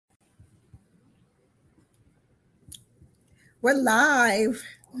We're live.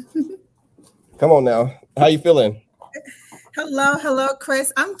 Come on now. How you feeling? Hello,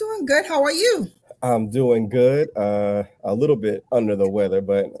 Chris. I'm doing good. How are you? I'm doing good. A little bit under the weather,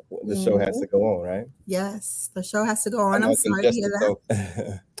 but the show has Mhm. to go on, right? Yes, the show has to go on. I'm I'm all sorry to hear congested, that.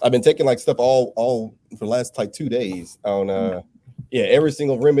 so I've been taking like stuff all for the last like 2 days on yeah, every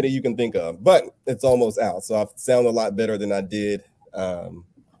single remedy you can think of, but it's almost out, so I sound a lot better than I did um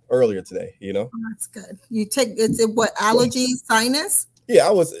earlier today. Oh, that's good. You take what allergies, sinus? Yeah,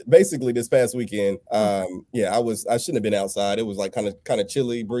 I was basically this past weekend. Okay. Yeah, I shouldn't have been outside. It was like kind of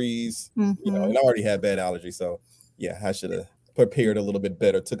chilly breeze, Mm-hmm. and I already had bad allergies, so yeah, I should have prepared a little bit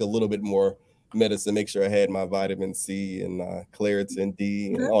better. Took a little bit more medicine, make sure I had my vitamin C and Claritin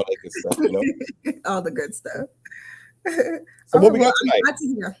D and all that good stuff. All the good stuff. So All what right. we Well, got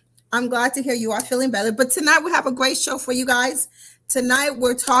tonight? I'm glad to hear you are feeling better. But tonight we have a great show for you guys. Tonight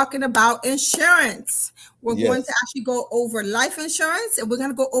we're talking about insurance. We're going to Yes. actually go over life insurance and we're going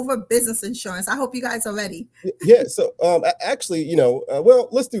to go over business insurance. I hope you guys are ready. Yeah, so actually, well,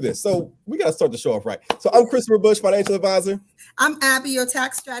 let's do this. So we got to start the show off right. So I'm Christopher Bush, financial advisor. I'm Abby, your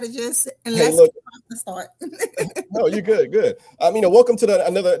tax strategist, and Hey, let's look, get off the start. no, you're good, good. Welcome to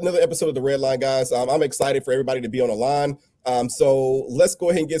another episode of the Red Line, guys. I'm excited for everybody to be on the line. So let's go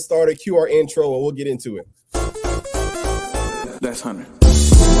ahead and get started. Cue our intro, and we'll get into it. That's 100.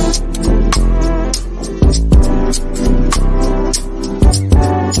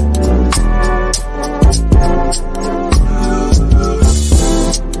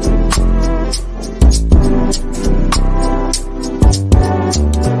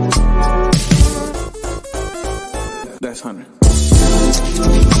 That's 100.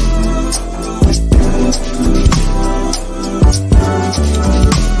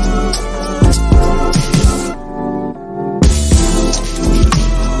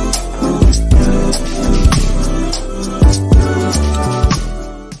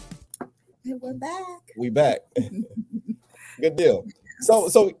 And we're back. We back. Good deal.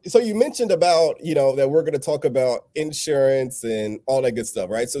 So you mentioned about that we're going to talk about insurance and all that good stuff,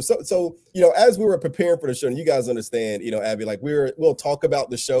 right? So as we were preparing for the show, and you guys understand, Abby, like we'll talk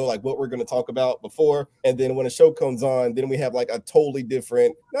about the show, like what we're going to talk about before, and then when the show comes on, then we have like a totally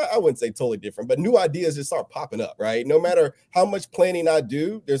different. I wouldn't say totally different, but new ideas just start popping up, right? No matter how much planning I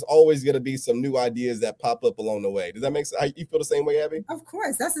do, there's always going to be some new ideas that pop up along the way. Does that make sense? You feel the same way, Abby? Of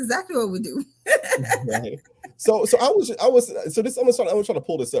course, that's exactly what we do. Right. So I'm gonna try to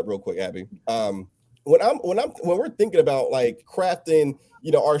pull this up real quick, Abby. When we're thinking about like crafting,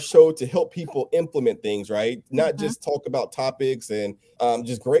 our show to help people implement things, right? Not just talk about topics and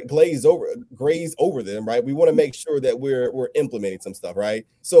just graze over them, right? We want to make sure that we're implementing some stuff, right?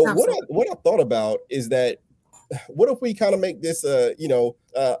 So Absolutely. what I thought about is that what if we kind of make this a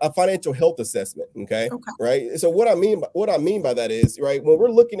financial health assessment, okay? Okay. Right. So what I mean by that is, right, when we're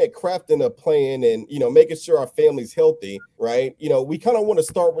looking at crafting a plan and making sure our family's healthy, right, we kind of want to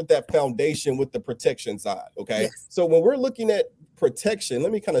start with that foundation with the protection side, okay? Yes. So when we're looking at protection,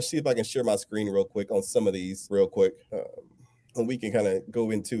 let me kind of see if I can share my screen real quick on some of these real quick, and we can kind of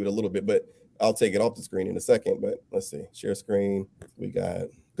go into it a little bit, but I'll take it off the screen in a second. But let's see, share screen. We got,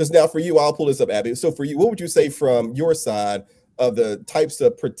 because now for you, I'll pull this up, Abby. So for you, what would you say from your side of the types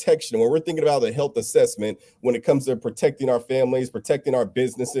of protection when we're thinking about the health assessment when it comes to protecting our families, protecting our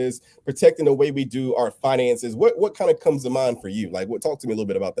businesses, protecting the way we do our finances? What kind of comes to mind for you? Like, talk to me a little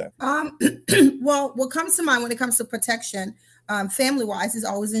bit about that. Well, what comes to mind when it comes to protection, family wise, is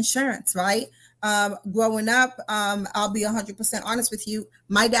always insurance, right? Growing up, I'll be 100% honest with you.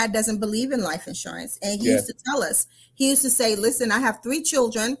 My dad doesn't believe in life insurance. And he Yeah. used to tell us, he used to say, listen, I have 3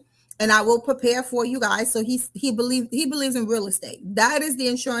 children and I will prepare for you guys. So he believes in real estate. That is the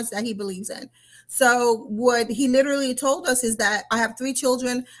insurance that he believes in. So what he literally told us is that I have 3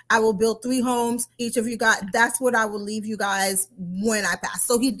 children. I will build 3 homes. Each of you got, that's what I will leave you guys when I pass.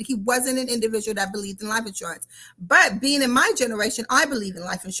 So he wasn't an individual that believed in life insurance. But being in my generation, I believe in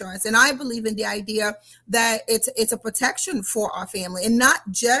life insurance. And I believe in the idea that it's a protection for our family, and not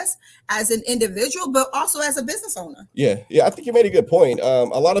just as an individual, but also as a business owner. Yeah, I think you made a good point. A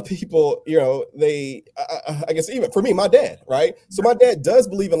lot of people, I guess even for me, my dad, right? So my dad does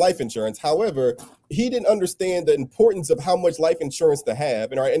believe in life insurance. However, he didn't understand the importance of how much life insurance to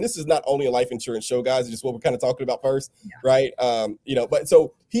have. And this is not only a life insurance show, guys, it's just what we're kind of talking about first, right? But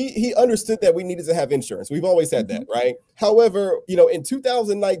so he understood that we needed to have insurance. We've always had that, right? However, in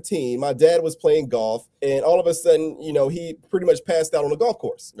 2019, my dad was playing golf, and all of a sudden, he pretty much passed out on the golf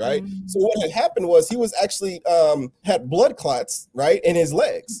course, right? So what had happened was he was actually had blood clots, right, in his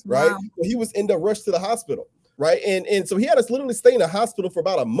legs, right? Wow. So he was in the rush to the hospital. right? And so he had us literally stay in the hospital for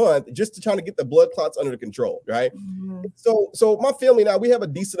about a month just to try to get the blood clots under control, right? Mm-hmm. So my family now, we have a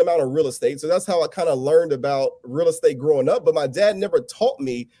decent amount of real estate. So that's how I kind of learned about real estate growing up. But my dad never taught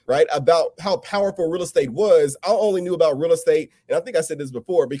me, right, about how powerful real estate was. I only knew about real estate, and I think I said this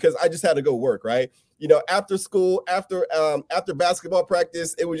before, because I just had to go work, right? You know, after school, after basketball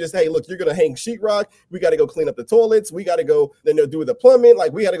practice, it was just, hey, look, you're gonna hang sheetrock. We got to go clean up the toilets. We got to go, then they'll do the plumbing.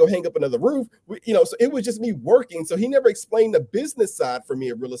 Like, we got to go hang up another roof. So it was just me working. So he never explained the business side for me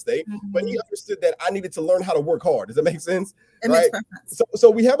of real estate, but he understood that I needed to learn how to work hard. Does that make sense? It makes perfect sense. So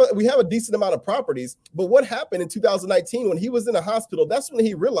we have a decent amount of properties. But what happened in 2019 when he was in the hospital? That's when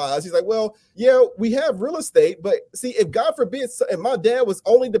he realized, he's like, well, yeah, we have real estate, but see, if God forbid, if my dad was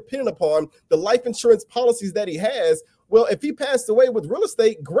only dependent upon the life insurance policies that he has, well, if he passed away with real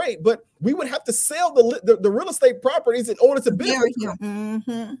estate, great, but we would have to sell the real estate properties in order to benefit him.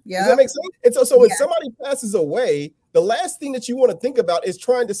 Mm-hmm. Yeah. Does that make sense? And so when somebody passes away, the last thing that you want to think about is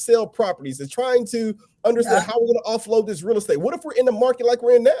trying to sell properties, is trying to understand how we're going to offload this real estate. What if we're in the market like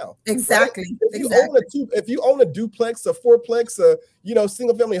we're in now? Exactly. Right? If you own a duplex, a fourplex,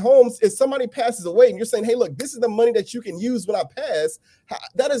 single family homes, if somebody passes away and you're saying, hey, look, this is the money that you can use when I pass,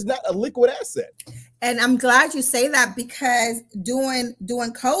 that is not a liquid asset. And I'm glad you say that, because during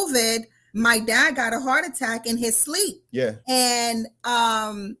COVID, my dad got a heart attack in his sleep. Yeah. And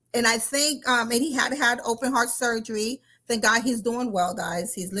I think and he had open heart surgery. Thank God he's doing well,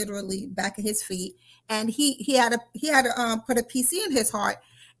 guys. He's literally back at his feet. And he had to put a PC in his heart.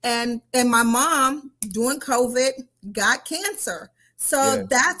 And my mom during COVID got cancer. So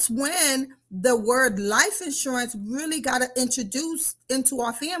that's when the word life insurance really got introduced into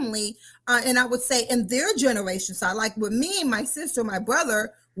our family. And I would say in their generation side, like with me, my sister, my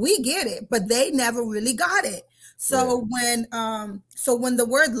brother, we get it, but they never really got it. So when the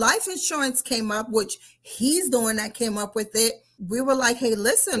word life insurance came up, which he's the one that came up with it, we were like, hey,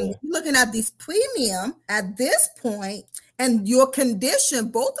 listen, we're looking at these premium at this point, and your condition,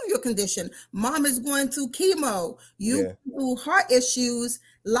 both of your condition, mom is going through chemo, you through heart issues.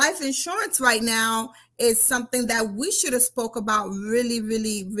 Life insurance right now is something that we should have spoke about really,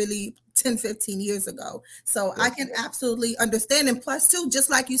 really, really 10, 15 years ago. So I can absolutely understand. And plus too, just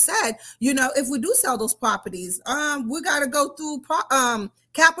like you said, if we do sell those properties, we got to go through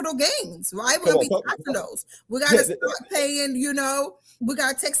capital gains, right? We're going to be taxing those. We got to start paying, we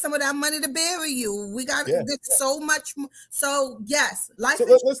got to take some of that money to bury you. We got to so much. So yes, life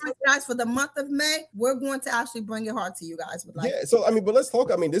insurance, guys, for the month of May, we're going to actually bring it hard to you guys with life. So, but let's talk.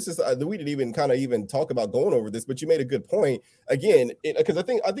 This is, we didn't even talk about going over this, but you made a good point again, because I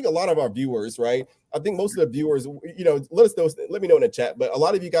think a lot of our viewers, right? I think most of the viewers, let me know in the chat, but a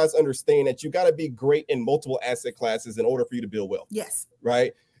lot of you guys understand that you got to be great in multiple asset classes in order for you to build wealth. Yes.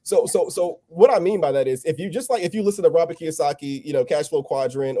 Right. So what I mean by that is, if you listen to Robert Kiyosaki, cash flow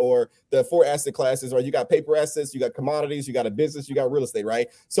quadrant, or the 4 asset classes, or you got paper assets, you got commodities, you got a business, you got real estate, right?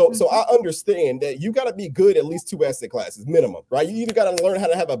 So I understand that you got to be good at least 2 asset classes minimum, right? You either got to learn how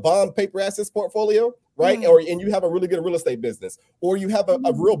to have a bond paper assets portfolio, right? And you have a really good real estate business, or you have a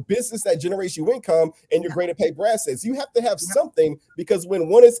real business that generates you income and you're great at paper assets. You have to have something, because when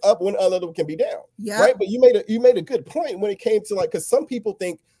one is up, one other can be down, right? But you made a good point when it came to, because some people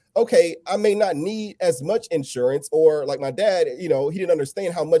think, okay, I may not need as much insurance, or like my dad, he didn't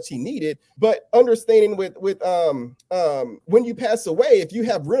understand how much he needed, but understanding with when you pass away, if you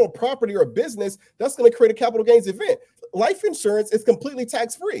have rental property or a business, that's going to create a capital gains event. Life insurance is completely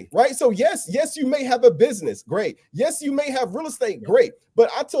tax-free, right? So yes, you may have a business, great. Yes, you may have real estate, great. But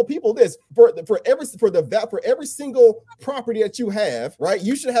I tell people this: for every single property that you have, right,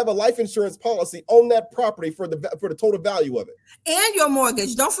 you should have a life insurance policy on that property for the total value of it. And your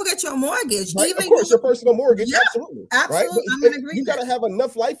mortgage. Don't forget your mortgage. Right? Even of course, your personal mortgage. Absolutely. Absolutely. Right? I'm in agreement. You got to have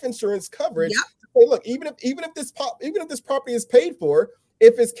enough life insurance coverage. Hey, look, even if this property is paid for,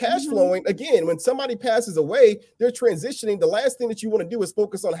 if it's cash flowing, again, when somebody passes away, they're transitioning. The last thing that you want to do is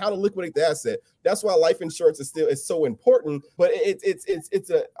focus on how to liquidate the asset. That's why life insurance is so important. But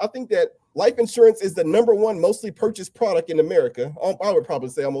I think that life insurance is the number one mostly purchased product in America. I would probably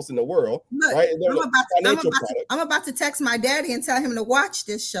say almost in the world. Look, right? I'm about to text my daddy and tell him to watch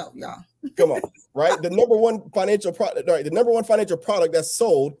this show, y'all. Come on, right? The number one financial product, right? The number one financial product that's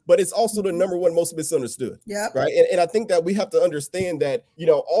sold, but it's also the number one most misunderstood. Yeah. Right. And I think that we have to understand that,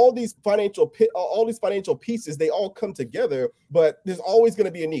 all these financial pieces, they all come together, but there's always going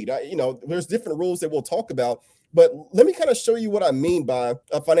to be a need. There's different rules that we'll talk about. But let me kind of show you what I mean by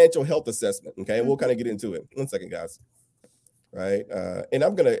a financial health assessment. Okay. And we'll kind of get into it. 1 second, guys. Right. And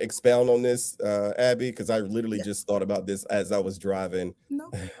I'm going to expound on this, Abby, because I literally just thought about this as I was driving.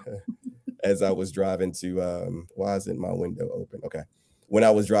 No. as I was driving to why isn't my window open? Okay. When I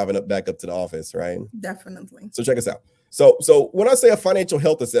was driving back up to the office, right? Definitely. So check us out. So when I say a financial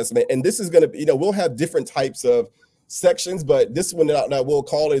health assessment, and this is going to be, we'll have different types of sections, but this one that we'll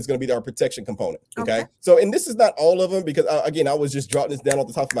call it is going to be our protection component. Okay. So, and this is not all of them because again, I was just jotting this down off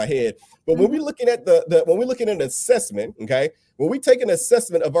the top of my head. But when we're looking at when we're looking at an assessment, okay, when we take an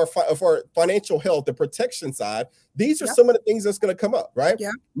assessment of our financial health, the protection side, these are some of the things that's going to come up, right?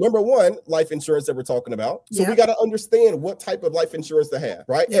 Yeah. Number one, life insurance that we're talking about. So we got to understand what type of life insurance to have,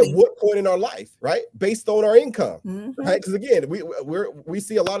 right? At what point in our life, right? Based on our income, right? Because again, we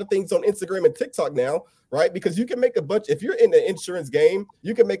see a lot of things on Instagram and TikTok now, right? Because you can make a bunch, if you're in the insurance game,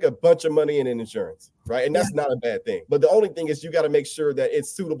 you can make a bunch of money in insurance, right? And that's not a bad thing. But the only thing is you got to make sure that it's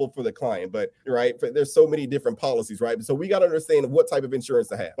suitable for the client. But right, there's so many different policies, right? So we got to understand what type of insurance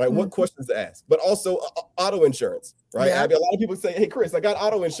to have, right? What questions to ask, but also auto insurance, right? I mean, a lot of people say, hey, Chris, I got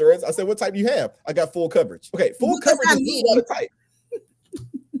auto insurance. I said, what type do you have? I got full coverage. Okay, full coverage is really not a type.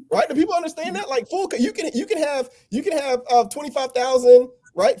 Right? Do people understand that? Like you can have 25,000,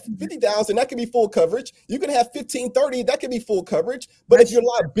 right? 50,000, that could be full coverage. You can have 15, 30, that could be full coverage. But if your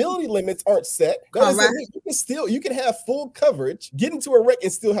liability limits aren't set, that doesn't mean you can have full coverage, get into a wreck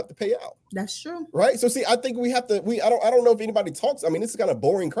and still have to pay out. That's true. Right. So see, I think I don't know if anybody talks. I mean, this is kind of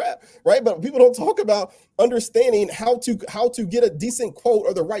boring crap, right? But people don't talk about understanding how to get a decent quote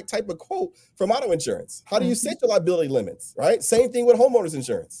or the right type of quote from auto insurance. How do you set your liability limits? Right. Same thing with homeowners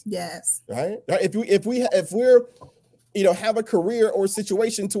insurance. Yes. Right. If we're have a career or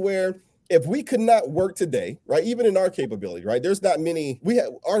situation to where if we could not work today, right, even in our capability, right, there's not many. We have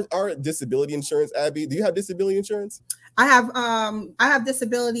our disability insurance. Abby, do you have disability insurance? I have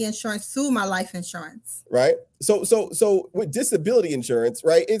disability insurance through my life insurance. Right. So with disability insurance,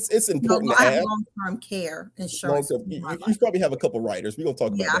 right, it's important to have long-term care insurance. You probably have a couple riders. We're gonna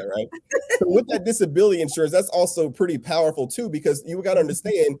talk about that, right? So with that disability insurance, that's also pretty powerful too, because you got to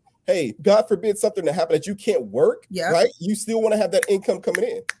understand, hey, God forbid something to happen that you can't work, right? You still want to have that income coming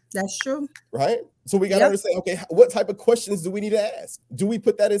in. That's true. Right. So we got to understand, okay, what type of questions do we need to ask? Do we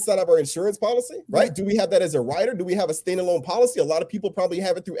put that inside of our insurance policy, right? Do we have that as a rider? Do we have a standalone policy? A lot of people probably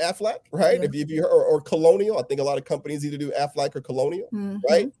have it through Aflac, right? If you or Colonial, I think a lot of companies either do Aflac or Colonial,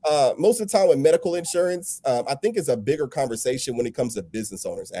 right? Most of the time with medical insurance, I think it's a bigger conversation when it comes to business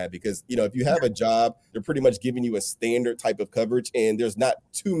owners, because if you have a job, they're pretty much giving you a standard type of coverage, and there's not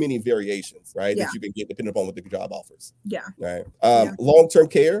too many variations, right? That you can get depending upon what the job offers. Yeah. Right. Long-term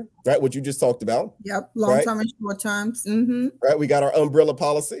care, right? What you just talked about. Yep, long-term and short terms. Right, we got our umbrella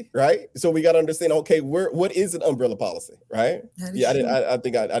policy, right? So we got to understand, okay, what is an umbrella policy, right? I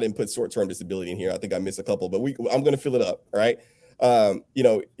think I didn't put short-term disability in here. I think I missed a couple, but I'm going to fill it up, right? Umbrella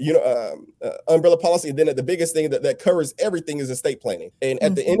policy, and then the biggest thing that covers everything is estate planning. And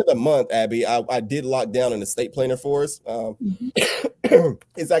at the end of the month, Abby, I did lock down an estate planner for us.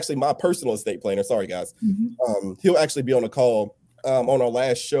 It's actually my personal estate planner. Sorry, guys. He'll actually be on a call on our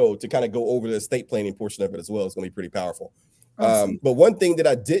last show to kind of go over the estate planning portion of it as well. It's going to be pretty powerful. But one thing that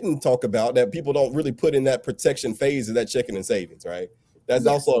I didn't talk about that people don't really put in that protection phase is that checking and savings, right? That's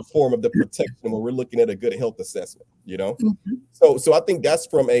also a form of the protection when we're looking at a good health assessment, So I think that's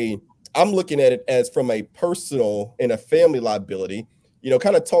I'm looking at it as from a personal and a family liability.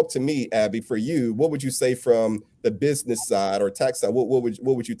 Kind of talk to me, Abby, for you, what would you say from the business side or tax side? What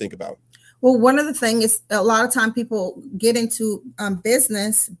would you think about? Well, one of the things is a lot of time people get into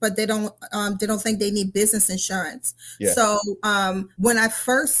business, but they don't think they need business insurance. Yeah. So when I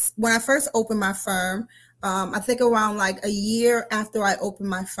first opened my firm, I think around like a year after I opened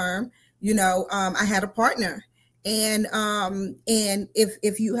my firm, I had a partner. And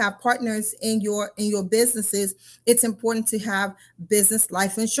if you have partners in your businesses, it's important to have business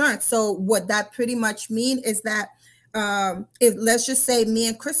life insurance. So what that pretty much means is that if let's just say me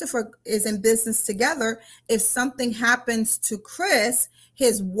and Christopher is in business together, if something happens to Chris,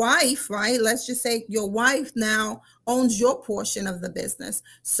 his wife, right? Let's just say your wife now owns your portion of the business.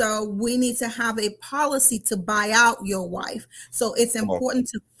 So we need to have a policy to buy out your wife. So it's important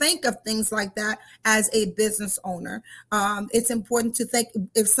to think of things like that as a business owner. It's important to think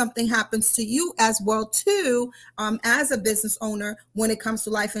if something happens to you as well too, as a business owner when it comes to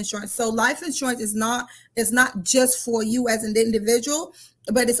life insurance. So life insurance is not just for you as an individual,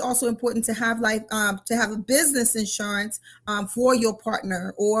 but it's also important to have a business insurance for your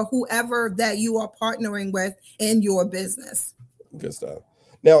partner or whoever that you are partnering with in your business. Good stuff.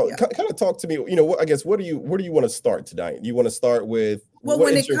 Now, kind of talk to me. I guess where do you want to start tonight? You want to start with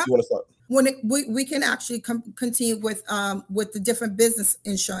what insurance you want to start? we can actually continue with the different business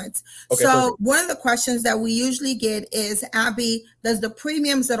insurance. Okay, So perfect. one of the questions that we usually get is, Abby, does the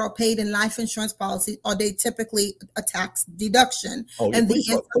premiums that are paid in life insurance policy, are they typically a tax deduction? Oh, yeah, And the please,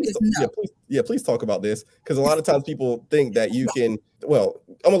 answer is no. please talk about this, because a lot of times people think that you can. Well,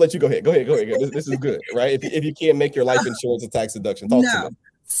 I'm gonna let you go ahead. Go ahead. This is good, right? If you can't make your life insurance a tax deduction, talk to me.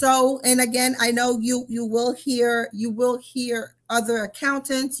 So, and again, I know you will hear other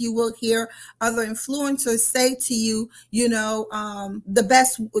accountants, you will hear other influencers say to you,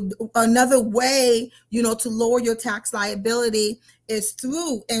 another way, to lower your tax liability is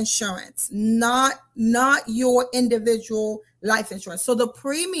through insurance, not your individual life insurance. So the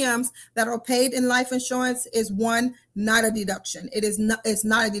premiums that are paid in life insurance is not a deduction. It's not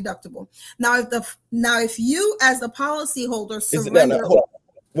a deductible. Now, if you as the policyholder surrender.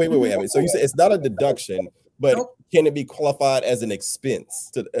 Wait. I mean, so you said it's not a deduction, but can it be qualified as an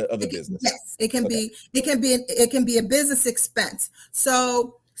expense of the business? Yes, it can be. It can be a business expense.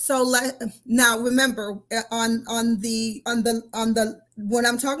 So now remember, on the when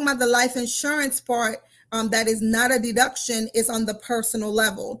I'm talking about the life insurance part, that is not a deduction, is on the personal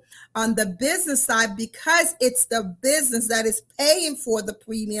level. On the business side, because it's the business that is paying for the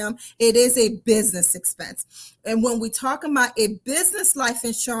premium, it is a business expense. And when we talk about a business life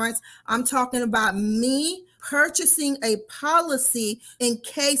insurance, I'm talking about me purchasing a policy in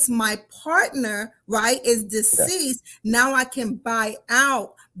case my partner, right, is deceased. Okay. Now I can buy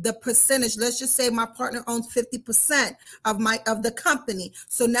out the percentage. Let's just say my partner owns 50% of the company.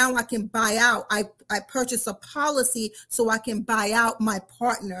 So now I can buy out. I purchase a policy so I can buy out my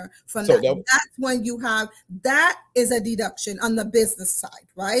partner from that. That's when that is a deduction on the business side,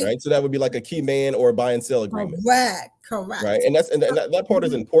 right? Right. So that would be like a key man or a buy and sell agreement. Correct. Right. And that part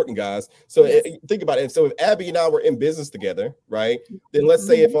is important, guys. So think about it. So if Abby and I were in business together, right, then let's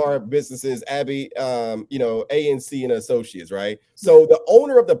say if our business is Abby, ANC and Associates, right? So the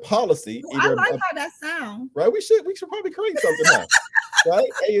owner of the policy. I like how that sounds. Right. We should probably create something now. Right,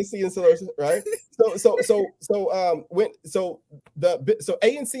 ANC and Associates, right? So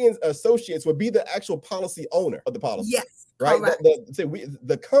ANC and Associates would be the actual policy owner of the policy. Yes, right.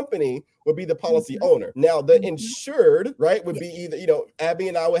 The company would be the policy owner. Now the insured, right, would be either Abby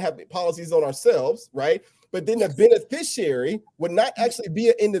and I would have policies on ourselves, right? But then the beneficiary would not actually be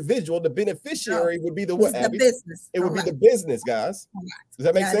an individual. The beneficiary would be the business. It would be the business, guys. Does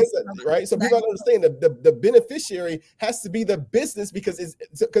that make sense? Right. So people understand that the beneficiary has to be the business because it's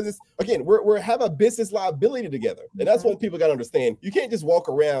again, we have a business liability together. And that's what people got to understand. You can't just walk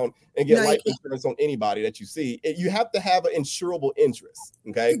around and get life insurance on anybody that you see. You have to have an insurable interest.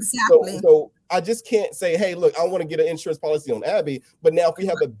 Okay. Exactly. So I just can't say, hey, look, I want to get an insurance policy on Abby. But now if we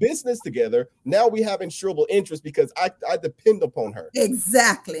have a business together, now we have insurable interest because I depend upon her.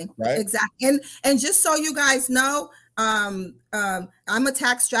 Exactly. Right. Exactly. And just so you guys know, I'm a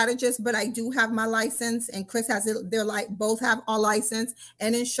tax strategist, but I do have my license, and Chris has it. They're both have our license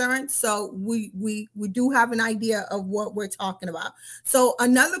and insurance. So we do have an idea of what we're talking about. So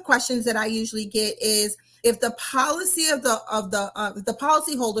another questions that I usually get is, if the policy of the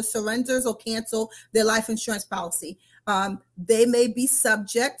policyholder surrenders or cancel their life insurance policy, they may be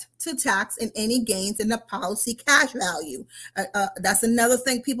subject to tax in any gains in the policy cash value. That's another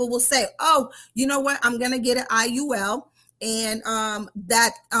thing people will say. Oh, you know what? I'm going to get an IUL, and I'm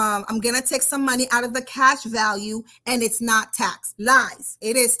going to take some money out of the cash value, and it's not tax. Lies.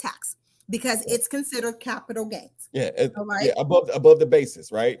 It is tax because it's considered capital gains. Above the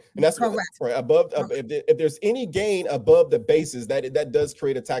basis, right? And that's correct. Right. If there's any gain above the basis, that does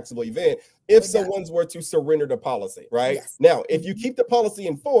create a taxable event if someone's were to surrender the policy, right? Yes. Now, if you keep the policy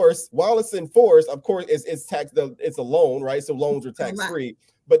in force, while it's in force, of course, it's taxed. It's a loan, right? So loans are tax free.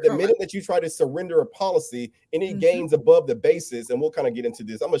 But the minute that you try to surrender a policy, any gains above the basis, and we'll kind of get into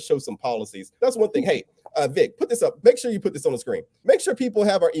this. I'm going to show some policies. That's one thing. Hey, Vic, put this up. Make sure you put this on the screen. Make sure people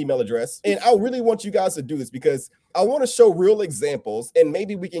have our email address. And I really want you guys to do this because I want to show real examples, and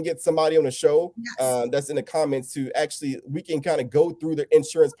maybe we can get somebody on the show that's in the comments to actually, we can kind of go through the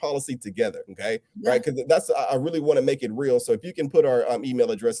insurance policy together. Okay. Right. Because I really want to make it real. So if you can put our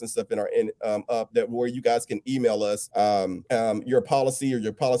email address and stuff in our up that where you guys can email us your policy or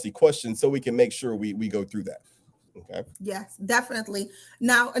your policy questions so we can make sure we go through that. Okay. Yes, definitely.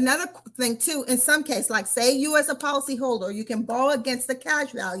 Now, another thing too, in some case, like say you as a policyholder, you can borrow against the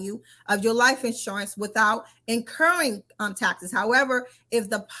cash value of your life insurance without incurring taxes. However, if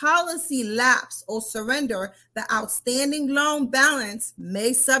the policy lapse or surrender, the outstanding loan balance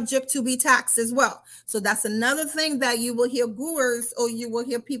may subject to be taxed as well. So that's another thing that you will hear gurus or you will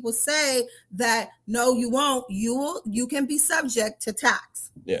hear people say that no, you won't. You can be subject to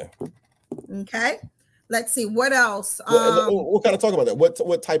tax. Yeah. Okay. Let's see what else. We'll kind of talk about that.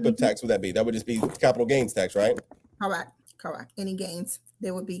 What type of tax would that be? That would just be capital gains tax, right? Correct. Any gains,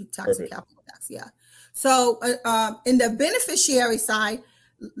 there would be tax Perfect. and capital tax. Yeah. So in the beneficiary side,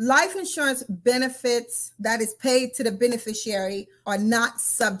 life insurance benefits that is paid to the beneficiary are not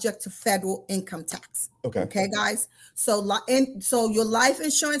subject to federal income tax. Okay, guys. So your life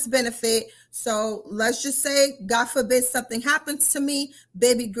insurance benefit. So let's just say, God forbid, something happens to me,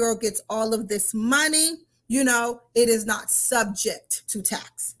 baby girl gets all of this money. It is not subject to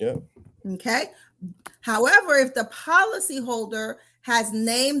tax. Yeah. Okay. However, if the policyholder has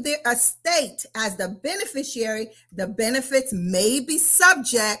named their estate as the beneficiary, the benefits may be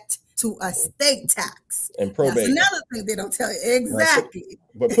subject to estate tax and probate. That's another thing they don't tell you. Exactly.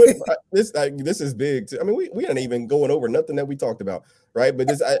 But this is big too. I mean, we aren't even going over nothing that we talked about, right? But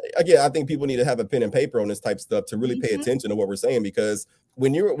I think people need to have a pen and paper on this type of stuff to really pay attention to what we're saying, because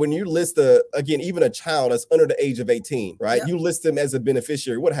when you list even a child that's under the age of 18, right? Yep. You list them as a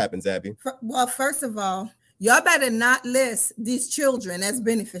beneficiary. What happens, Abby? Well, first of all, y'all better not list these children as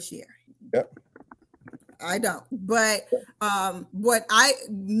beneficiary. Yep. I don't. But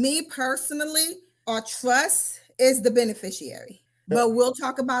me personally, our trust is the beneficiary. Yep. But we'll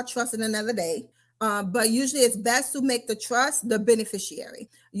talk about trust in another day. But usually it's best to make the trust the beneficiary.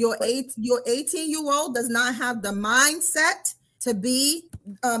 Your 18-year-old does not have the mindset to be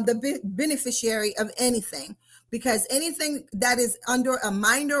the beneficiary of anything, because anything that is under a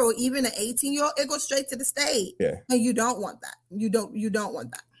minor or even an 18-year-old, it goes straight to the state. Yeah. And you don't want that. You don't want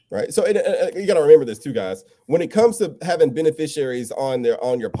that. Right. So you got to remember this too, guys. When it comes to having beneficiaries on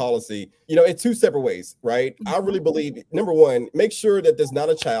your policy, it's two separate ways, right? Mm-hmm. I really believe, number one, make sure that there's not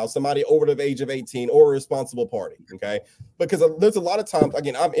a child, somebody over the age of 18 or a responsible party. Okay. Because there's a lot of times,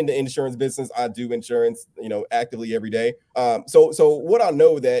 again, I'm in the insurance business. I do insurance, actively every day. So what I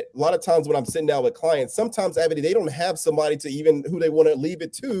know that a lot of times when I'm sitting down with clients, sometimes, Abby, they don't have somebody to even who they want to leave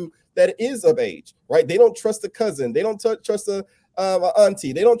it to that is of age, right? They don't trust the cousin. They don't trust the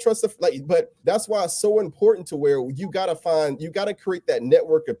auntie. They don't trust but that's why it's so important to where you got to create that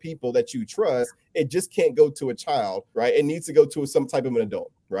network of people that you trust. It just can't go to a child, right? It needs to go to some type of an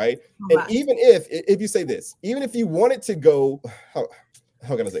adult, right? Right. And even if you say this, even if you want it to go,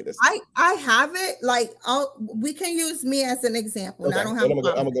 how can I say this? I have it. We can use me as an example. Okay. I don't have.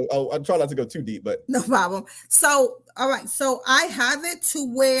 I'll try not to go too deep, but no problem. So, all right. So I have it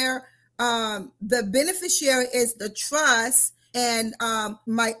to where the beneficiary is the trust. And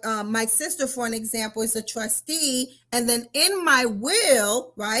my sister, for an example, is a trustee. And then in my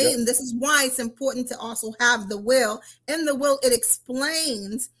will, right? Yep. And this is why it's important to also have the will. In the will, it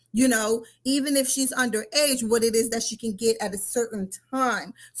explains, even if she's underage, what it is that she can get at a certain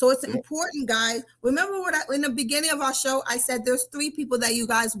time. So it's important, guys. Remember in the beginning of our show, I said there's 3 people that you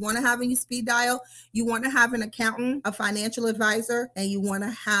guys want to have in your speed dial. You want to have an accountant, a financial advisor, and you want to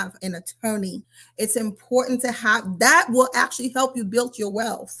have an attorney. It's important to have that. Will actually help you build your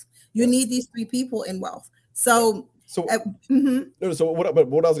wealth. You need these 3 people in wealth. So what I was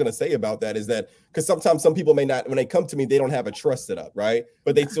going to say about that is that, because sometimes some people may not, when they come to me, they don't have a trust set up, right?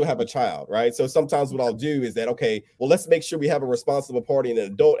 But they still have a child, right? So sometimes what I'll do is that, okay, well, let's make sure we have a responsible party and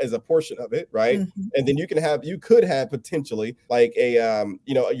an adult as a portion of it, right? Mm-hmm. And then you could have potentially like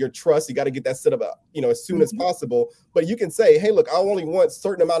your trust. You got to get that set up, as soon as possible. But you can say, hey, look, I only want a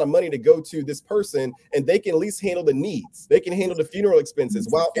certain amount of money to go to this person, and they can at least handle the needs. They can handle the funeral expenses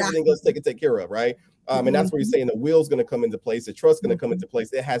while everything else they can take care of, right? And that's where you're saying the will's going to come into place, the trust's going to come into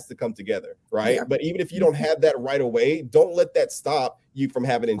place. It has to come together, right? Yeah. But even if you don't have that right away, don't let that stop you from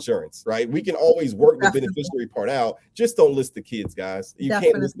having insurance, right? We can always work the beneficiary part out. Just don't list the kids, guys. You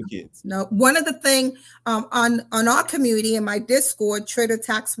can't list the kids. No, one of the things on our community in my Discord, Trader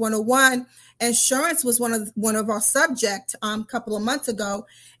Tax 101, insurance was one of our subjects a couple of months ago,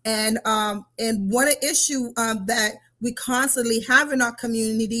 and one issue that we constantly have in our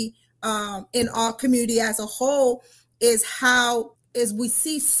community. In our community as a whole is we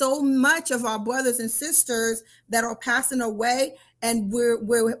see so much of our brothers and sisters that are passing away, and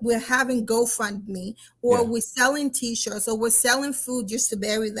we're having GoFundMe, or we're selling T-shirts, or we're selling food just to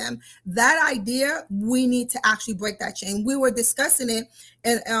bury them. That idea, we need to actually break that chain. We were discussing it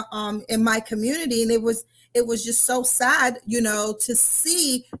in my community, and it was just so sad, to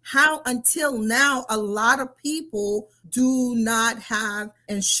see how until now a lot of people do not have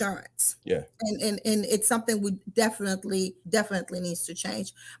insurance. Yeah. And it's something we definitely needs to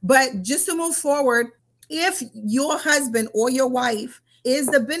change. But just to move forward, if your husband or your wife is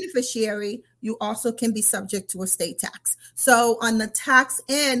the beneficiary, you also can be subject to estate tax. So on the tax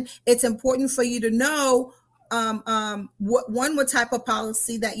end, it's important for you to know what type of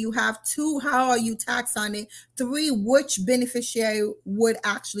policy that you have. 2, how are you taxed on it? 3, which beneficiary would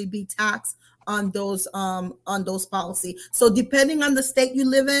actually be taxed on those policy. So depending on the state you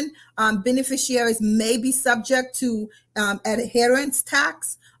live in, beneficiaries may be subject to adherence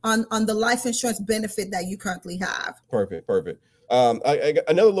tax on the life insurance benefit that you currently have. Perfect.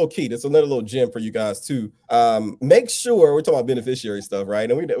 Another little key. That's another little gem for you guys too. Make sure we're talking about beneficiary stuff, right?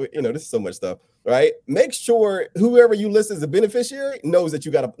 And we this is so much stuff, right? Make sure whoever you list as a beneficiary knows that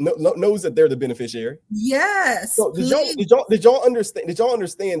knows that they're the beneficiary. Yes. So did y'all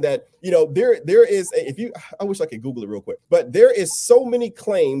understand that there is I wish I could Google it real quick, but there is so many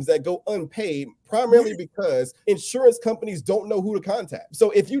claims that go unpaid primarily because insurance companies don't know who to contact. So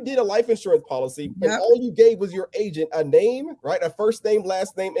if you did a life insurance policy and all you gave was your agent a name, right, a first name,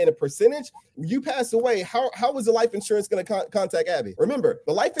 last name, and a percentage, you pass away. How is the life insurance going to contact Abby? Remember,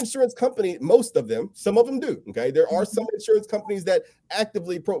 the life insurance company, most of them, some of them do. Okay, there are some insurance companies that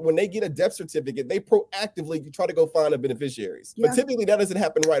actively when they get a death certificate, they proactively try to go find the beneficiaries. But typically that doesn't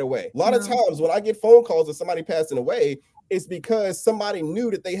happen right away. A lot of times when I get phone calls of somebody passing away, it's because somebody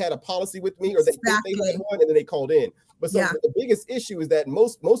knew that they had a policy with me, or they think they had one, and then they called in. But so the biggest issue is that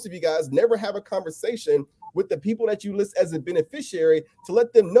most of you guys never have a conversation with the people that you list as a beneficiary to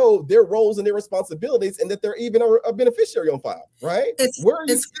let them know their roles and their responsibilities, and that they're even a beneficiary on file, right?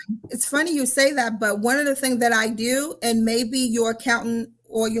 It's funny you say that, but one of the things that I do, and maybe your accountant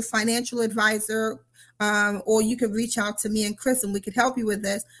or your financial advisor, or you could reach out to me and Chris, and we could help you with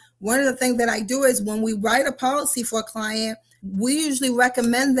this. One of the things that I do is when we write a policy for a client, we usually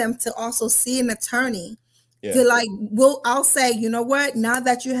recommend them to also see an attorney. I'll say, you know what, now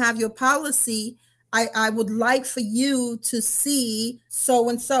that you have your policy, I would like for you to see so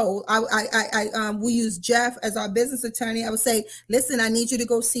and so. We use Jeff as our business attorney. I would say, listen, I need you to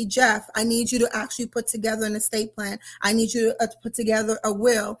go see Jeff. I need you to actually put together an estate plan. I need you to put together a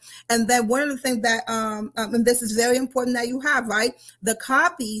will. And then one of the things that, and this is very important that you have, right? The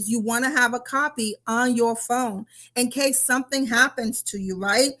copies, you want to have a copy on your phone in case something happens to you,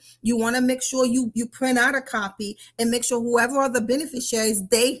 right? You want to make sure you print out a copy and make sure whoever are the beneficiaries,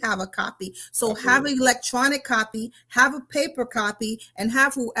 they have a copy. So have an electronic copy, have a paper copy, and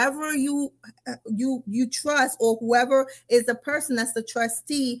have whoever you trust, or whoever is the person that's the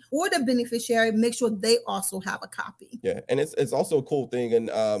trustee or the beneficiary, make sure they also have a copy. Yeah, and it's also a cool thing, and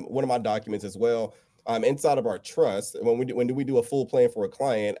one of my documents as well. Inside of our trust, when we do a full plan for a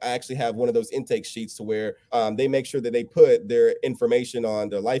client, I actually have one of those intake sheets to where they make sure that they put their information on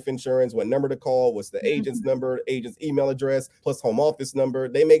their life insurance, what number to call, what's the agent's number, agent's email address, plus home office number.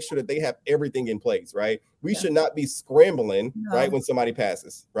 They make sure that they have everything in place, right? We should not be scrambling, right, when somebody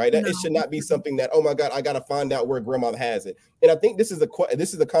passes, right? It should not be something that, oh my God, I got to find out where grandma has it. And I think this is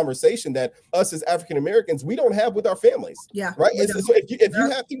a conversation that us as African Americans, we don't have with our families, right? So if you have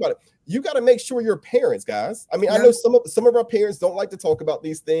to think about it, you got to make sure your parents, guys. I mean, I know some of our parents don't like to talk about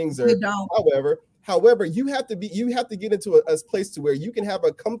these things, or however, you have to get into a place to where you can have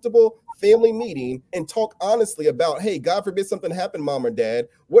a comfortable family meeting and talk honestly about, hey, God forbid something happened, mom or dad,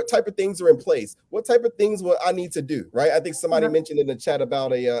 what type of things are in place? What type of things will I need to do, right? I think somebody mentioned in the chat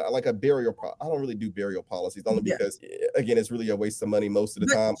about a burial. I don't really do burial policies, only because again, it's really a waste of money most of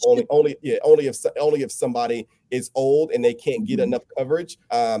the time. Only if somebody is old and they can't get enough coverage,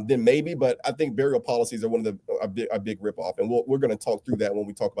 then maybe. But I think burial policies are one of a big ripoff, and we're going to talk through that when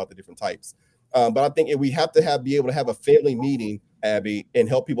we talk about the different types. But I think we have to be able to have a family meeting, Abby, and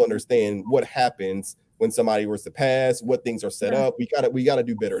help people understand what happens when somebody was to pass, what things are set up. We gotta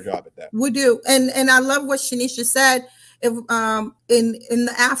do a better job at that. We do, and I love what Shanisha said. If in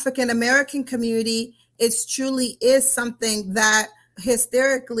the African American community, it truly is something that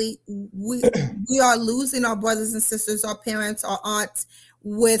hysterically we are losing our brothers and sisters, our parents, our aunts,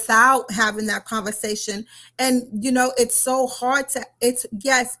 without having that conversation. And it's so hard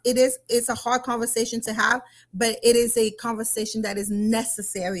it's a hard conversation to have, but it is a conversation that is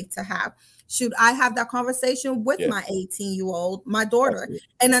necessary to have. Should I have that conversation with my 18-year-old, my daughter?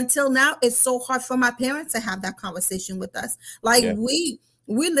 And until now, it's so hard for my parents to have that conversation with us.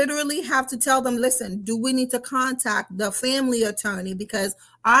 We literally have to tell them, listen, do we need to contact the family attorney? Because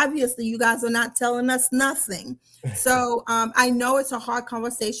obviously you guys are not telling us nothing. So I know it's a hard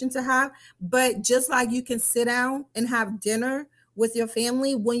conversation to have, but just like you can sit down and have dinner with your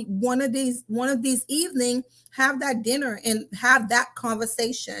family, when one of these evening, have that dinner and have that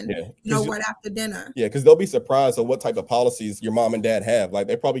conversation, right after dinner. Yeah, because they'll be surprised at what type of policies your mom and dad have. Like,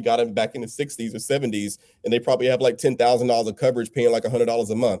 they probably got them back in the 60s or 70s, and they probably have like $10,000 of coverage paying like $100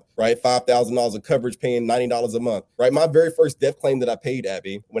 a month, right? $5,000 of coverage paying $90 a month, right? My very first death claim that I paid,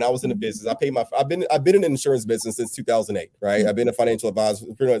 Abby, when I was in the business, I've been in the insurance business since 2008, right? I've been a financial advisor.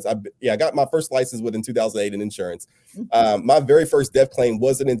 I got my first license within 2008 in insurance. My very first death claim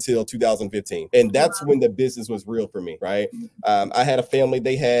wasn't until 2015, and that's when the business was real for me, right? I had a family.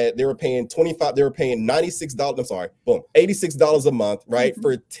 They were paying $96. $86 a month, right?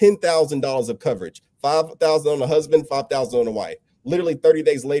 For $10,000 of coverage, $5,000 on the husband, $5,000 on the wife. Literally 30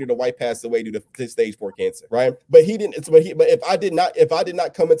 days later, the wife passed away due to stage 4 cancer, right? But if I did not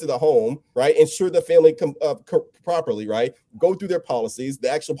come into the home, right, ensure the family properly, right, go through their policies. The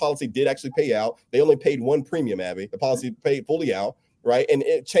actual policy did actually pay out. They only paid one premium, Abby. The policy paid fully out, right, and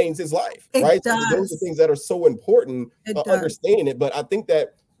it changed his life, right? So those are things that are so important, understanding it. But I think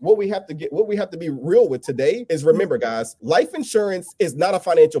that what we have to be real with today is, remember, guys, life insurance is not a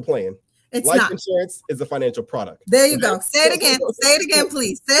financial plan. Life insurance is a financial product. There you go. Say it again. Say it again,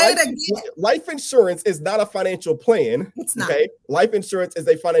 please. Say it again. Life insurance is not a financial plan. It's not. Okay. Life insurance is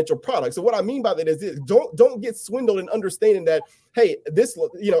a financial product. So what I mean by that is this: don't get swindled in understanding that, hey, this,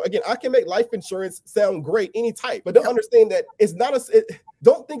 again, I can make life insurance sound great, any type, but don't understand that it's not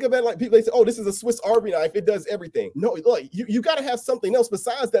don't think of it like people, they say, oh, this is a Swiss Army knife, it does everything. No, look, you got to have something else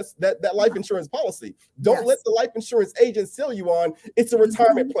besides that life insurance policy. Don't let the life insurance agent sell you on it's a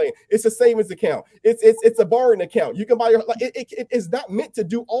retirement plan, it's a savings account, it's a borrowing account. You can buy it is not meant to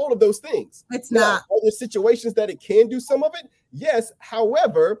do all of those things. It's not. Are there situations that it can do some of it? Yes.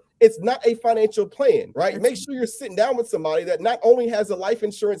 However, it's not a financial plan, right? Make sure you're sitting down with somebody that not only has a life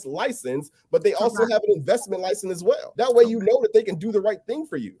insurance license, but they also have an investment license as well. That way, you know that they can do the right thing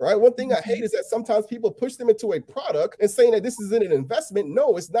for you, right? One thing I hate is that sometimes people push them into a product and saying that this isn't an investment.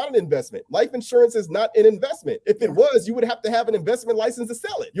 No, it's not an investment. Life insurance is not an investment. If it was, you would have to have an investment license to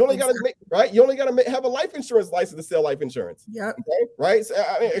sell it. You only got to make, right? You only got to have a life insurance license to sell life insurance. Yeah. Okay? Right? So,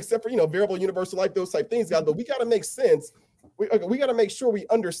 I mean, except for, variable universal life, those type things, guys, but we got to make sense. We got to make sure we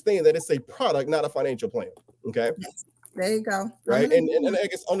understand that it's a product, not a financial plan. Okay. Yes. There you go. Right. And I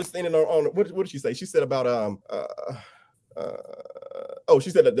guess understanding on what did she say? She said about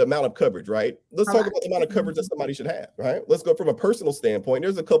she said the amount of coverage, right? Let's talk about the amount of coverage that somebody should have, right? Let's go from a personal standpoint.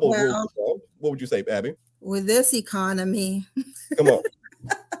 There's a couple of rules. What would you say, Abby? With this economy. Come on.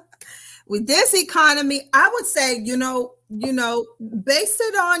 With this economy, I would say, base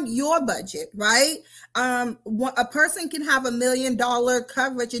it on your budget, right? A person can have $1 million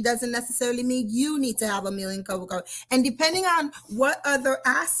coverage. It doesn't necessarily mean you need to have $1 million coverage. And depending on what other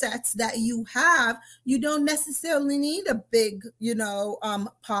assets that you have, you don't necessarily need a big,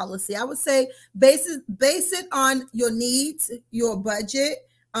 policy. I would say base it on your needs, your budget,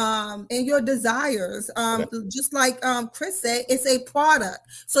 and your desires. Just like Chris said, it's a product,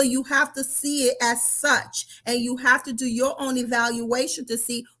 so you have to see it as such, and you have to do your own evaluation to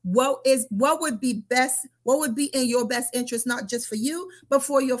see what would be in your best interest, not just for you but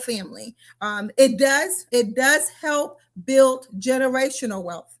for your family. It does help build generational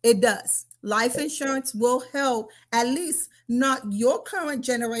wealth. It does. Life insurance will help, at least not your current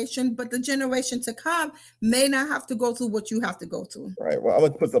generation, but the generation to come may not have to go through what you have to go through. Right. Well, I'm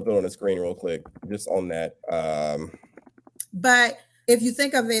going to put something on the screen real quick, just on that. But if you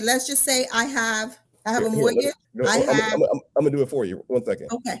think of it, let's just say I have a mortgage. I'm going to do it for you. 1 second.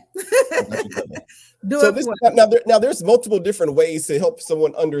 Okay. Now there's multiple different ways to help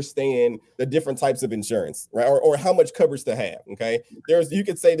someone understand the different types of insurance, right? Or how much coverage to have. Okay. You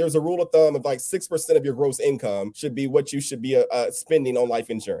could say there's a rule of thumb of like 6% of your gross income should be what you should be spending on life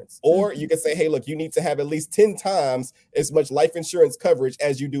insurance. Or you could say, hey, look, you need to have at least 10 times as much life insurance coverage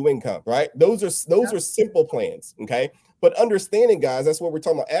as you do income, right? Those are simple plans. Okay. But understanding, guys, that's what we're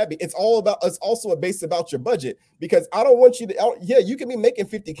talking about, Abby. It's also based about your budget, because I don't want you to, you can be making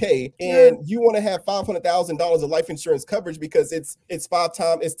 $50K and you want to have $500,000 of life insurance coverage because it's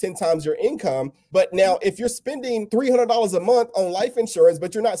 10 times your income. But now if you're spending $300 a month on life insurance,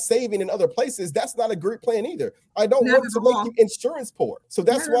 but you're not saving in other places, that's not a great plan either. I don't want to make you insurance poor. So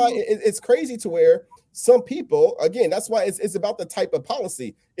that's why it's crazy to where some people, again, that's why it's about the type of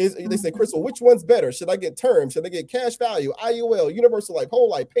policy. They say, Crystal, which one's better? Should I get term? Should I get cash value, IUL, universal life, whole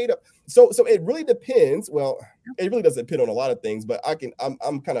life, paid up? So it really depends. Well, it really doesn't depend on a lot of things, but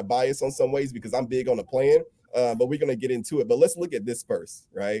I'm kind of biased on some ways because I'm big on the plan. But we're gonna get into it. But let's look at this first,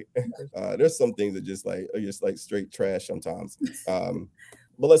 right? There's some things that are just like straight trash sometimes.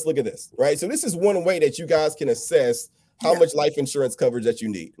 But let's look at this, right? So this is one way that you guys can assess how much life insurance coverage that you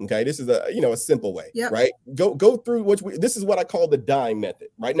need. Okay, this is a simple way, Yep. right? Go through this is what I call the dime method.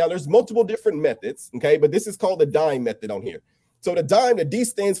 Right now, there's multiple different methods, okay, but this is called the dime method on here. So the D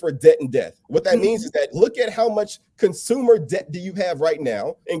stands for debt and death. What that means is that look at how much consumer debt do you have right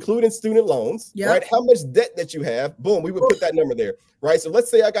now, including student loans, right? How much debt that you have, boom, we would put that number there, right? So let's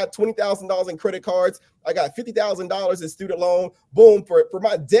say I got $20,000 in credit cards, I got $50,000 in student loan, boom, for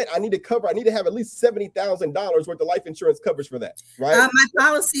my debt, I need to have at least $70,000 worth of life insurance coverage for that, right?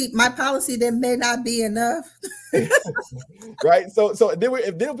 My policy that may not be enough. Right. So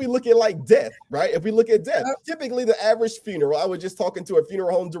if we look at like death, right? If we look at death, typically the average funeral, I was just talking to a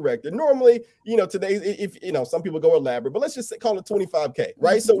funeral home director. Normally, today, if some people go elaborate, but let's just call it 25K,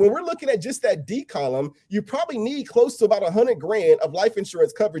 right? So when we're looking at just that D column, you probably need close to about $100,000 of life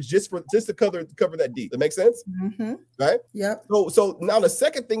insurance coverage just to cover that D. That makes sense, right? Yep. So now the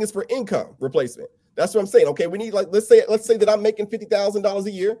second thing is for income replacement. That's what I'm saying. Okay, we need let's say that I'm making $50,000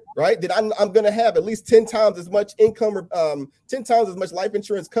 a year, right? That I'm going to have at least 10 times as much income, 10 times as much life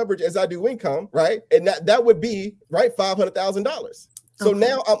insurance coverage as I do income, right? And that would be right $500,000. So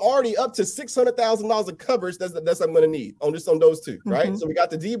now I'm already up to $600,000 of coverage that's I'm going to need on those two, right? So we got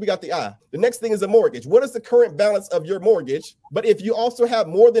the D, we got the I. The next thing is a mortgage. What is the current balance of your mortgage? But if you also have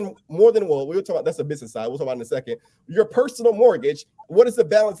more than one, we were talking about that's a business side. We'll talk about in a second. Your personal mortgage. What is the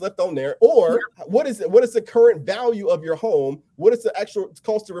balance left on there? Or what is the current value of your home? What is the actual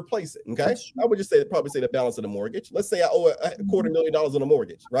cost to replace it? Okay, I would just probably say the balance of the mortgage. Let's say I owe a $250,000 on a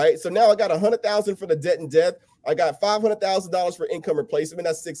mortgage, right? So now I got $100,000 for the debt and death. I got $500,000 for income replacement.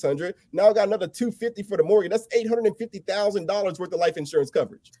 That's $600,000. Now I got another $250,000 for the mortgage. That's $850,000 worth of life insurance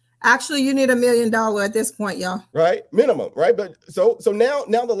coverage. Actually, you need $1 million at this point, y'all. Right, minimum, right? But so now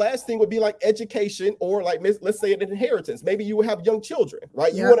the last thing would be like education or like let's say an inheritance. Maybe you have young children,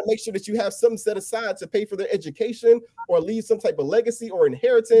 right? You want to make sure that you have some set aside to pay for their education or leave some type of legacy or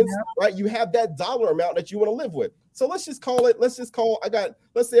inheritance, right? You have that dollar amount that you want to live with. So let's say I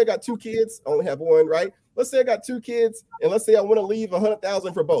got two kids. I only have one, right? Let's say I got two kids, and let's say I want to leave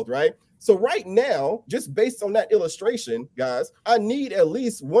 $100,000 for both, right? So right now, just based on that illustration, guys, I need at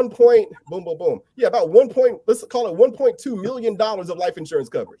least let's call it $1.2 million of life insurance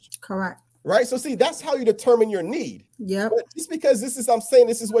coverage. Correct. Right. So see, that's how you determine your need. Yeah. Just because I'm saying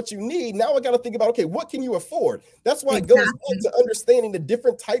this is what you need. Now I got to think about, okay, what can you afford? That's why it goes into understanding the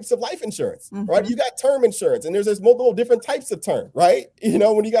different types of life insurance, right? You got term insurance and there's multiple different types of term, right?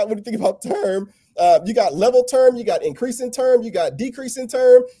 When you think about term, you got level term, you got increasing term, you got decreasing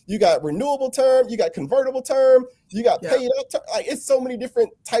term, you got renewable term, you got convertible term, you got paid up term. Like it's so many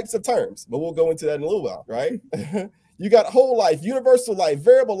different types of terms, but we'll go into that in a little while, right? You got whole life, universal life,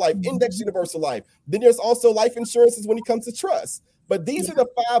 variable life, index universal life. Then there's also life insurances when it comes to trust. But these are the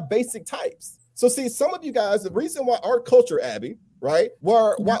 5 basic types. So see, some of you guys, the reason why our culture, Abby, right?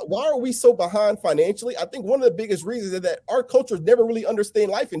 Why are we so behind financially? I think one of the biggest reasons is that our cultures never really understand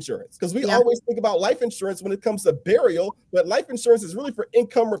life insurance because we always think about life insurance when it comes to burial, but life insurance is really for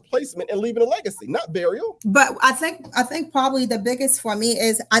income replacement and leaving a legacy, not burial. But I think probably the biggest for me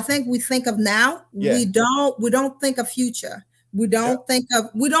is I think we think of now. We don't think of future. We don't think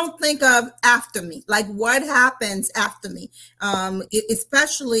of after me, like what happens after me,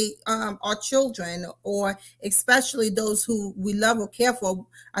 especially our children or especially those who we love or care for.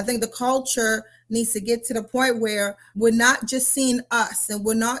 I think the culture needs to get to the point where we're not just seeing us and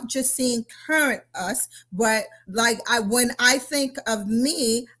we're not just seeing current us, but when I think of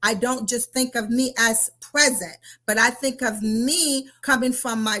me, I don't just think of me as present, but I think of me coming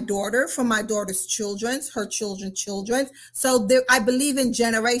from my daughter, from my daughter's children, her children. So I believe in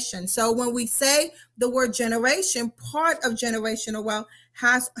generation. So when we say the word generation, part of generational wealth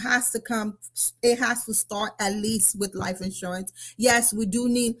has to come. It has to start at least with life insurance. Yes, we do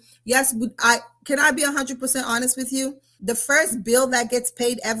need. Yes, can I be 100% honest with you? The first bill that gets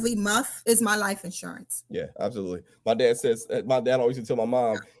paid every month is my life insurance. Yeah, absolutely. My dad always used to tell my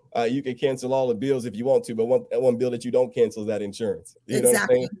mom, you can cancel all the bills if you want to, but one bill that you don't cancel is that insurance. You know what I'm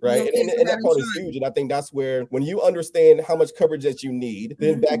saying? Right. And that part is huge. And I think that's where when you understand how much coverage that you need,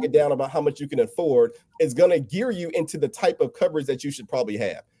 then back it down about how much you can afford, it's going to gear you into the type of coverage that you should probably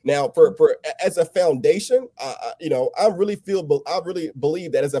have. Now, for as a foundation, I really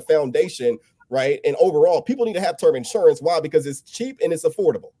believe that as a foundation, right? And overall, people need to have term insurance. Why? Because it's cheap and it's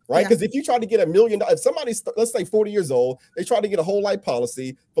affordable, right? Because if you try to get $1 million, if somebody's, let's say 40 years old, they try to get a whole life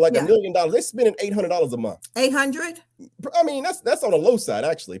policy for like $1 million, they're spending $800 a month. 800? I mean, that's on the low side,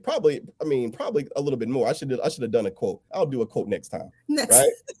 actually. Probably a little bit more. I should have done a quote. I'll do a quote next time, right?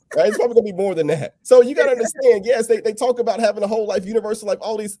 Right? It's probably gonna be more than that. So you got to understand, yes, they talk about having a whole life, universal life,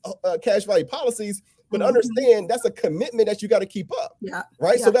 all these cash value policies. but understand that's a commitment that you got to keep up. Yeah.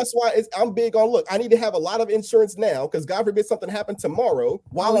 Right. Yeah. So that's why I'm big on, look, I need to have a lot of insurance now because God forbid something happened tomorrow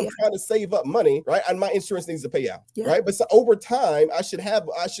while I'm trying to save up money. Right. And my insurance needs to pay out. Yeah. Right. But so over time, I should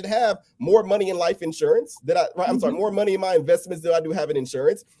have more money in life insurance more money in my investments than I do have in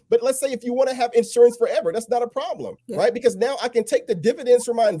insurance. But let's say if you want to have insurance forever, that's not a problem. Yeah. Right. Because now I can take the dividends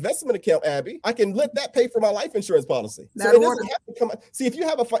from my investment account, Abby. I can let that pay for my life insurance policy. So it doesn't have to come. See, if you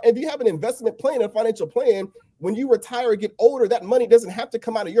have an investment plan, a financial plan, when you retire or get older, that money doesn't have to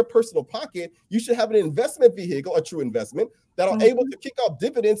come out of your personal pocket. You should have an investment vehicle, a true investment, that are able to kick off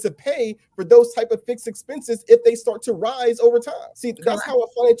dividends to pay for those type of fixed expenses if they start to rise over time. See, that's how a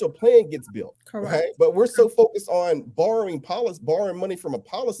financial plan gets built. Correct. Right? But we're so focused on borrowing money from a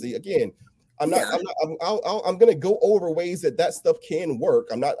policy. Again, I'm going to go over ways that stuff can work.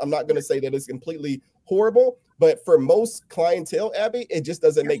 I'm not going to say that it's completely horrible, but for most clientele, Abby, it just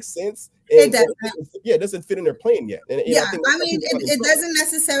doesn't make sense. And it doesn't fit in their plan yet. And, it doesn't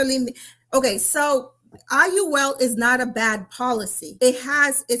necessarily. Okay, so IUL is not a bad policy. It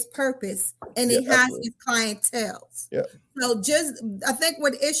has its purpose and it has its clientele. Yeah. So I think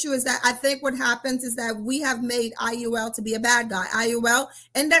what happens is that we have made IUL to be a bad guy. IUL,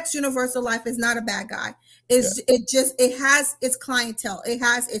 Index Universal Life, is not a bad guy. It has its clientele. It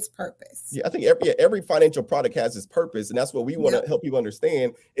has its purpose. Yeah, I think every financial product has its purpose, and that's what we want to help people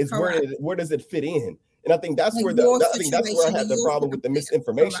understand is where does it fit in. And I think that's where I had the problem with the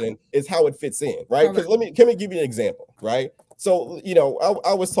misinformation is how it fits in, right? Because let me give you an example, right? So,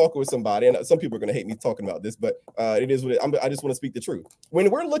 I was talking with somebody, and some people are going to hate me talking about this, but it is what I just want to speak the truth. When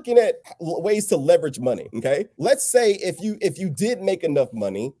we're looking at ways to leverage money, okay, let's say if you did make enough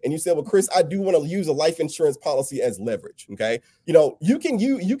money and you said, well, Chris, I do want to use a life insurance policy as leverage, okay, you can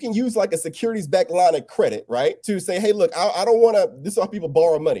use like a securities-backed line of credit, right, to say, hey, look, I don't want to. This is how people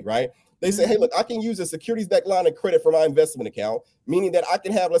borrow money, right? They say, hey, look, I can use a securities-backed line of credit for my investment account, meaning that I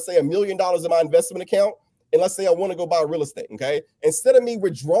can have, let's say, $1 million in my investment account. And let's say I want to go buy real estate, okay? Instead of me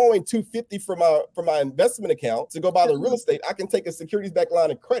withdrawing $250 from my investment account to go buy the real estate, I can take a securities-backed line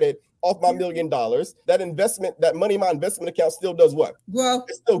of credit off my $1 million. That money in my investment account still does what? Grow.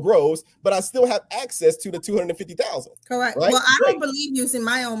 It still grows, but I still have access to the $250,000. Correct. Right? Well, I don't believe using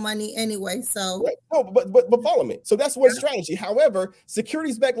my own money anyway, so. Right. No, but follow me. So that's one strategy. However,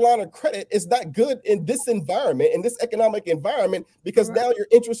 securities-backed line of credit is not good in this environment, in this economic environment, because now your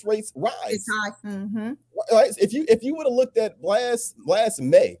interest rates rise. It's high. Mm-hmm. Right? If you would have looked at last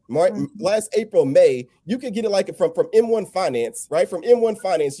May, right? Last April, May, you could get it like from M1 Finance, right? From M1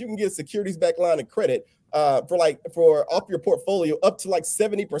 Finance, you can get a securities-backed line of credit for off your portfolio up to like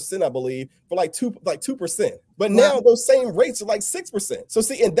 70%, I believe, for like 2%. But now those same rates are like 6%. So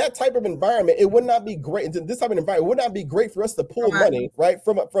see, in that type of environment, it would not be great. This type of environment would not be great for us to pull money, right,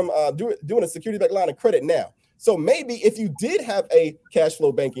 from doing a securities-backed line of credit now. So maybe if you did have a cash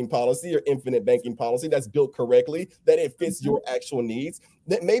flow banking policy or infinite banking policy that's built correctly, that it fits your actual needs,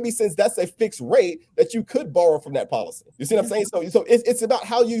 that maybe since that's a fixed rate that you could borrow from that policy. You see what I'm saying? So it's about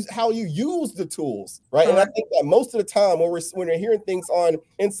how you use the tools, right? And I think that most of the time when we're hearing things on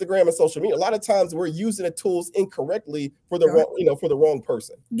Instagram and social media, a lot of times we're using the tools incorrectly for the wrong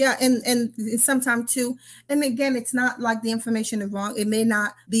person. Yeah, and sometimes too, and again, it's not like the information is wrong. It may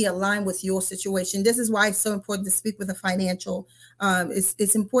not be aligned with your situation. This is why it's so important to speak with a financial.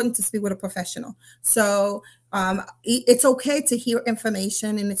 It's important to speak with a professional. So it's okay to hear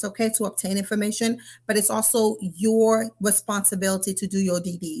information and it's okay to obtain information, but it's also your responsibility to do your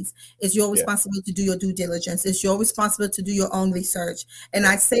DDs. It's your responsibility to do your due diligence. It's your responsibility to do your own research. And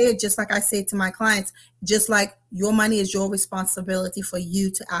I say it just like I say to my clients, just like your money is your responsibility for you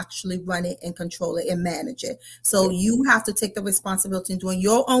to actually run it and control it and manage it. So you have to take the responsibility in doing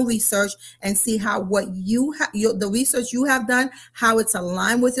your own research and see how the research you have done, how it's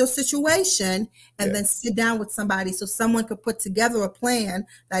aligned with your situation, and then sit down with somebody so someone could put together a plan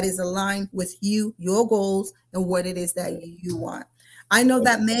that is aligned with you, your goals, and what it is that you want. I know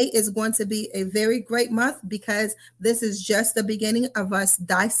that May is going to be a very great month because this is just the beginning of us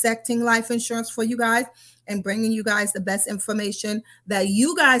dissecting life insurance for you guys and bringing you guys the best information that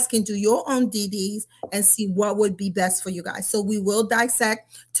you guys can do your own DDs and see what would be best for you guys. So we will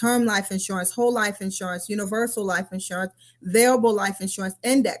dissect term life insurance, whole life insurance, universal life insurance, variable life insurance,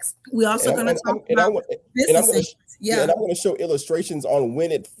 index. We're also going to talk about business insurance. And I'm going to show illustrations on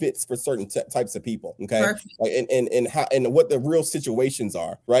when it fits for certain types of people. Okay. Like, and how and what the real situations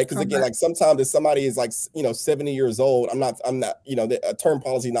are. Right. Because again, like sometimes if somebody is like, 70 years old, I'm not, a term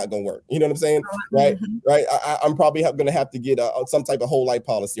policy not going to work. You know what I'm saying? Right. right? I'm probably going to have to get some type of whole life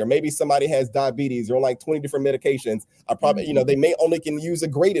policy, or maybe somebody has diabetes or like 20 different medications. I probably, they may only can use a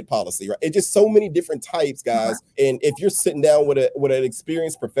graded policy, right? It's just so many different types, guys. And if you're sitting down with an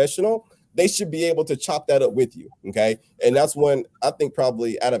experienced professional, they should be able to chop that up with you. Okay. And that's when I think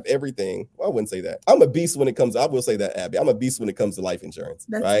probably out of everything, well, I wouldn't say that. I'm a beast when it comes, I will say that, Abby, I'm a beast when it comes to life insurance,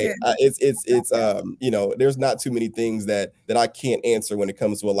 that's right? There's not too many things that I can't answer when it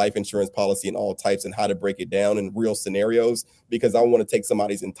comes to a life insurance policy and all types and how to break it down in real scenarios, because I want to take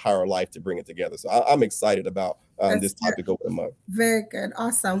somebody's entire life to bring it together. So I'm excited about this topic over the month. Very good.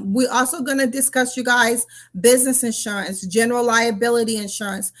 Awesome. We're also going to discuss, you guys, business insurance, general liability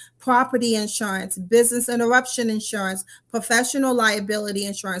insurance, property insurance, business interruption insurance, professional liability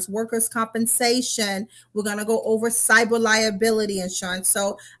insurance, workers' compensation. We're going to go over cyber liability insurance.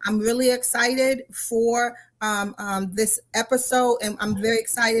 So I'm really excited for this episode, and I'm very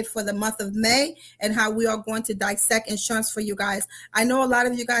excited for the month of May and how we are going to dissect insurance for you guys. I know a lot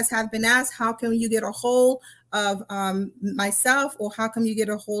of you guys have been asked, how can you get a hold of myself, or how come you get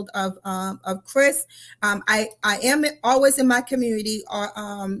a hold of Chris? I am always in my community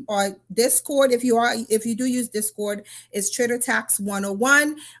or Discord. If you do use Discord, it's Trader Tax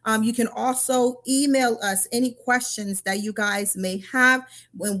 101. You can also email us any questions that you guys may have,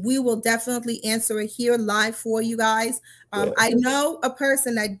 and we will definitely answer it here live for you guys. I know a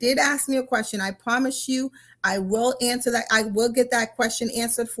person that did ask me a question. I promise you I will answer that. I will get that question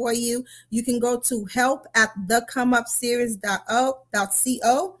answered for you. You can go to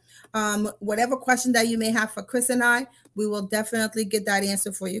help@thecomeupseries.co. Whatever question that you may have for Chris and I, we will definitely get that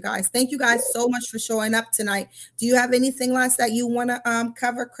answer for you guys. Thank you guys so much for showing up tonight. Do you have anything else that you want to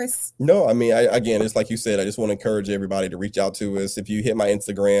cover, Chris? No, I mean, again, it's like you said, I just want to encourage everybody to reach out to us. If you hit my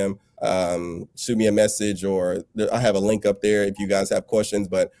Instagram, shoot me a message, or I have a link up there if you guys have questions.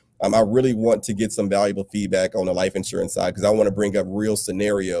 But I really want to get some valuable feedback on the life insurance side, because I want to bring up real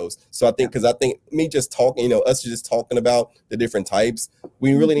scenarios. So I think me just talking, us just talking about the different types,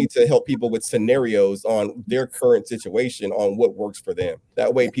 we really need to help people with scenarios on their current situation, on what works for them.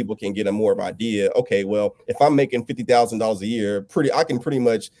 That way people can get a more of an idea. Okay, well, if I'm making $50,000 a year, I can pretty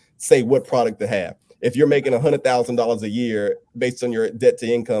much say what product to have. If you're making $100,000 a year based on your debt to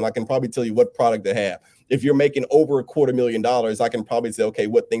income, I can probably tell you what product to have. If you're making over $250,000, I can probably say, okay,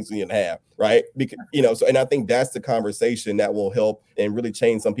 what things we need to have, right? Because, and I think that's the conversation that will help and really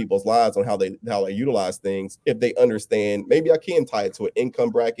change some people's lives on how they utilize things. If they understand, maybe I can tie it to an income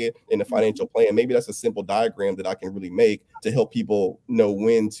bracket and a financial plan. Maybe that's a simple diagram that I can really make to help people know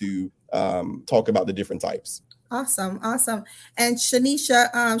when to talk about the different types. Awesome. And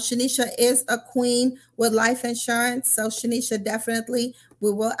Shanisha is a queen with life insurance. So Shanisha, definitely,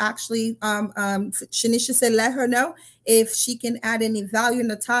 we will actually, Shanisha said, let her know if she can add any value in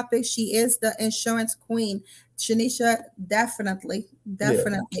the topic. She is the insurance queen. Shanisha, definitely. Yeah.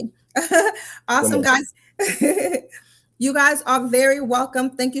 Awesome, guys. You guys are very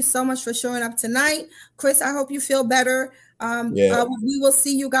welcome. Thank you so much for showing up tonight. Chris, I hope you feel better. We will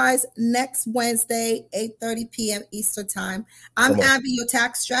see you guys next Wednesday, 8:30 p.m. Eastern time. I'm Abby, your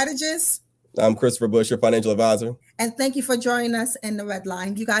tax strategist. I'm Christopher Bush, your financial advisor. And thank you for joining us in the Red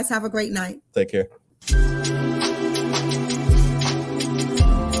Line. You guys have a great night. Take care.